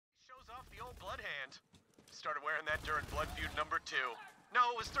Blood hand. Started wearing that during Blood Feud number 2. No,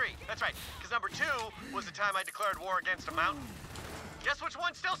 it was 3. That's right. Because number 2 was the time I declared war against a mountain. Guess which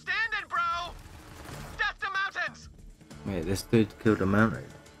one's still standing, bro? Death to mountains! Wait, this dude killed a mountain.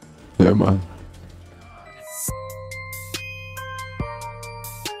 Yeah, man.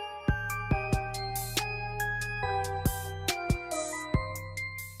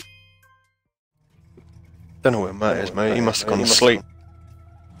 Don't know where Matt is, mate. He must have gone to sleep.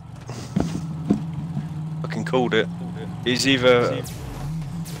 Fucking called it. He's either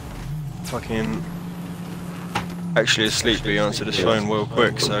fucking actually asleep, but he answered his phone real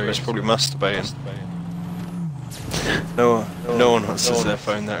quick, so he's probably masturbating. No one answers their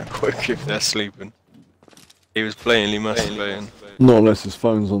phone that quick if they're sleeping. He was blatantly masturbating. Not unless his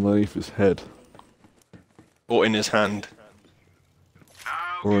phone's underneath his head. Or in his hand.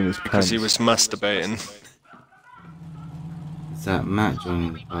 Or in his pants. Because he was masturbating. Is that Matt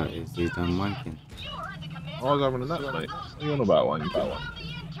joining the party? Is he done wanking? I was having a nap, mate. What are you on about one?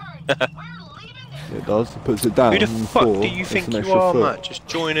 It does, it puts it down. Who the fuck do you it's think an you extra are, foot. Matt? Just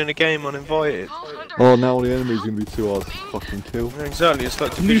joining a game uninvited. Oh, now the enemy's gonna be too hard to fucking kill. Exactly, it's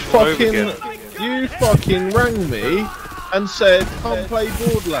like You Division over again. fucking rang me and said, come play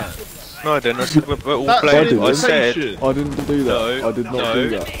Borderlands. No, I didn't. I said we're all That's playing. an I said. invitation. I didn't do that. No, I did not do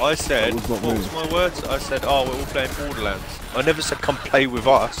that. I said, That was not what me. was my words? I said, oh, we're all playing Borderlands. I never said come play with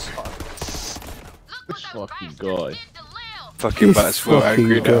us. This fucking guy. Fucking Matt's well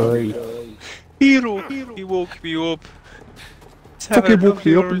angry now. Hero, he woke me up. Fucking woke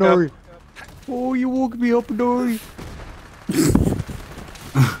me up, Nori. Oh, you woke me up, Nori.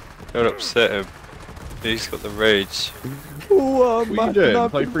 Don't upset him. He's got the rage. Oh, What are you doing?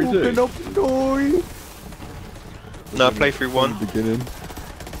 Play free woken two? up, Nori. No, play through one. Beginning.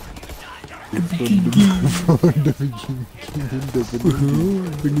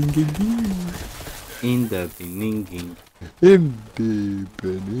 In the beginning. In the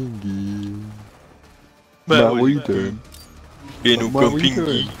beginning. Matt, what are you doing? Being all Matt, what are you grumpingy.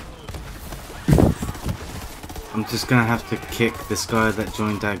 doing? I'm just gonna have to kick this guy that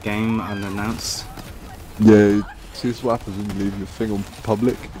joined our game unannounced. Yeah, see, this is what happens when you leave your thing on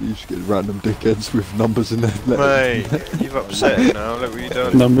public. You just get random dickheads with numbers in their letters. Mate, you've upset him now. Look what you've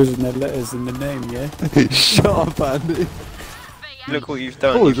done. Numbers and their letters in the name, yeah? Shut up, Andy. Look what you've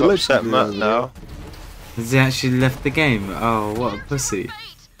done. Oh, You've it's upset legendary Matt over now. Has he actually left the game? Oh, what a pussy.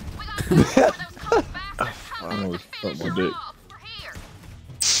 Oh, fuck my dick.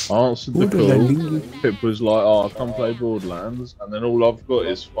 I answered the call. Pip was like, oh, come play Borderlands. And then all I've got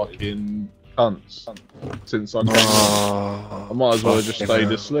is fucking cunts. Since I came Oh, I might as well have just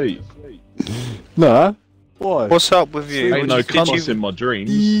stayed asleep. Nah. Why? what's up with you? Ain't no Did cunts you- in my dreams.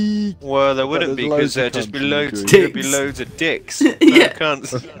 Eek. Well, there wouldn't There's be loads because of there'd just be cunts in loads. the There'd be Dicks. loads of dicks. Yeah. No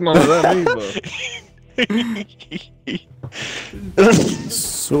cunts. None of them either.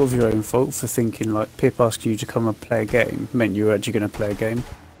 Sort of your own fault for thinking like Pip asked you to come and play a game meant you were actually going to play a game.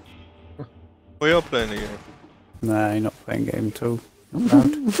 We are playing a game. Nah, you're not playing a game at all. Not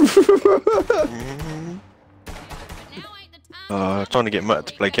allowed. Trying to get Matt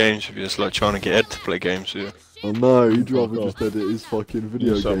to play games with you is like trying to get Ed to play games with Oh no, he'd rather just edit his fucking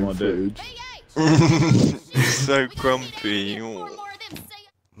video You suck game my dick. footage. you. So grumpy. Oh.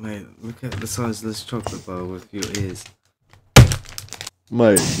 Mate, look at the size of this chocolate bar with your ears.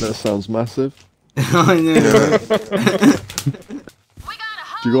 Mate, that sounds massive. I know.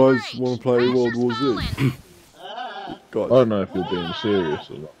 Do you guys want to play World War Z? I Guys, don't know if you're being serious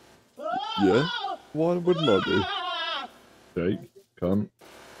or not. yeah? Why wouldn't I be? Jake, cunt.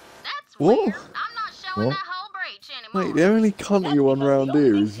 What? What? Mate, the only cunt you on round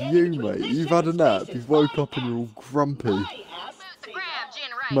here is you, mate. You've had a nap, you've woke up and you're all grumpy.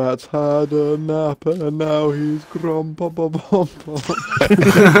 Matt's had a nap and now he's grumpa ba bum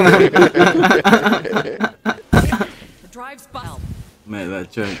Drive spell. Mate,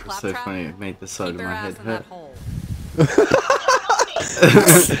 that joke was so funny, it made the side of my head hurt.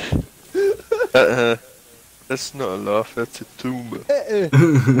 That's not a laugh, that's a tumor.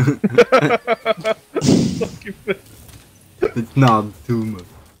 It's not a tumor.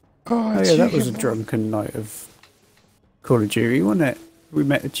 Oh yeah, that was a drunken night of Call of Duty, wasn't it? We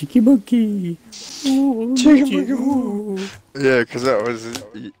met a cheeky monkey. Oh, Cheeky monkey. monkey. Yeah, because that was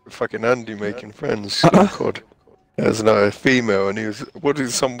fucking Andy making friends. Oh, God. There's another female, and he was.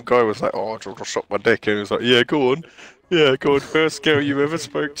 Some guy was like, "Oh, I'll suck my dick," and he was like, "Yeah, go on, yeah, go on." First girl you ever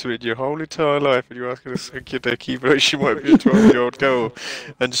spoke to in your whole entire life, and you ask her to suck your dick, even though she might be a 12-year-old girl,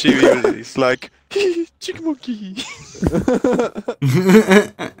 and he's like, "Chicken monkey."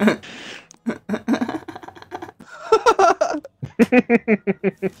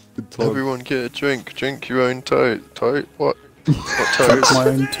 Good time. Everyone get a drink. Drink your own toe. Toe? What? What toes? My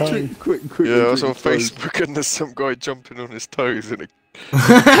own toe. Quick, Yeah, I was on drink toes. Facebook and there's some guy jumping on his toes and it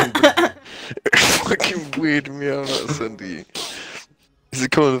fucking weirded me out, that Sandy. It's the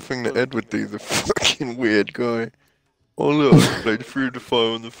kind of thing that Ed would do, the fucking weird guy. Oh look, I played through the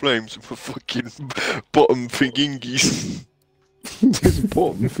fire and the flames with my fucking bottom thingingies. This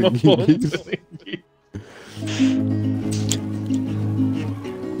bottom thingy.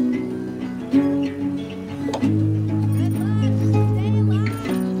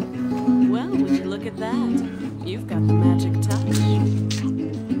 Well, would you look at that? You've got the magic touch.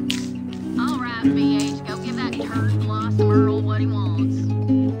 All right, BH, go give that turd blossom Earl what he wants.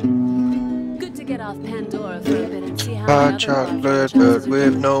 Good to get off Pandora for a bit and see how Hot chocolate, but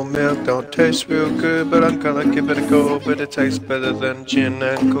with no milk, don't taste real good, but I'm gonna give it a go. But it tastes better than gin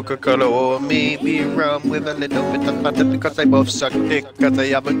and Coca-Cola, or maybe rum with a little bit of butter, because they both suck dick, cause they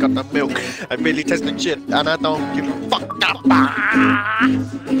haven't got the milk. I really taste like shit, and I don't give a fuck.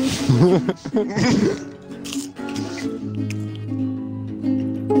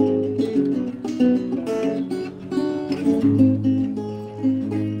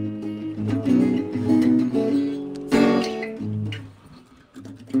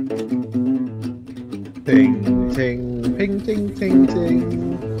 Ting, ting, ping, ting, ting, ting.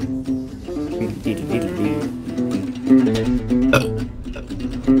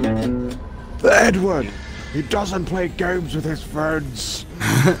 Edward! He doesn't play games with his friends!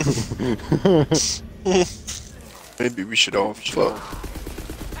 Maybe we should all fuck.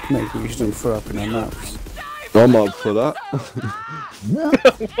 Maybe we should all throw up in our mouths. I'm up for that.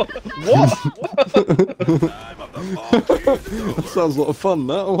 That sounds like fun,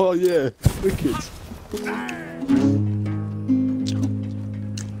 that. Oh, yeah. Wicked.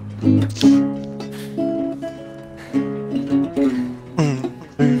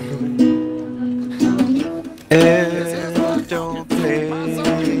 Ed don't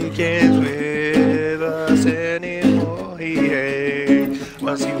play games with us anymore. He hates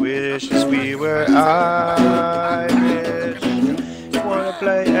us, he wishes we were Irish. Wanna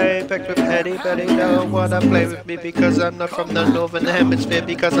play Apex with Eddie, but he don't wanna play with me because I'm not from the Northern Hemisphere,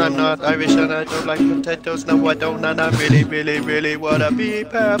 because I'm not Irish and I don't like potatoes. No, I don't, and I really, really, really wanna be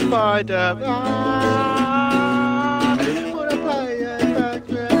Pathfinder. Wanna play Apex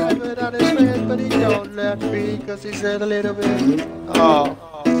with Edward and his friends, but he don't let me because he said a little bit. Oh.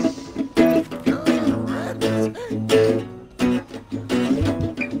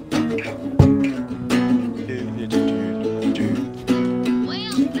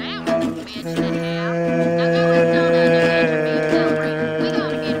 Well, now we're bitching it out.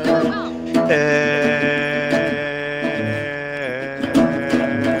 Now go and we gotta get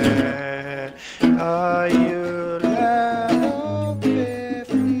Are you level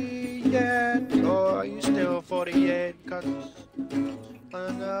 50 yet? Or are you still 48? 'Cause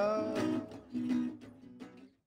I know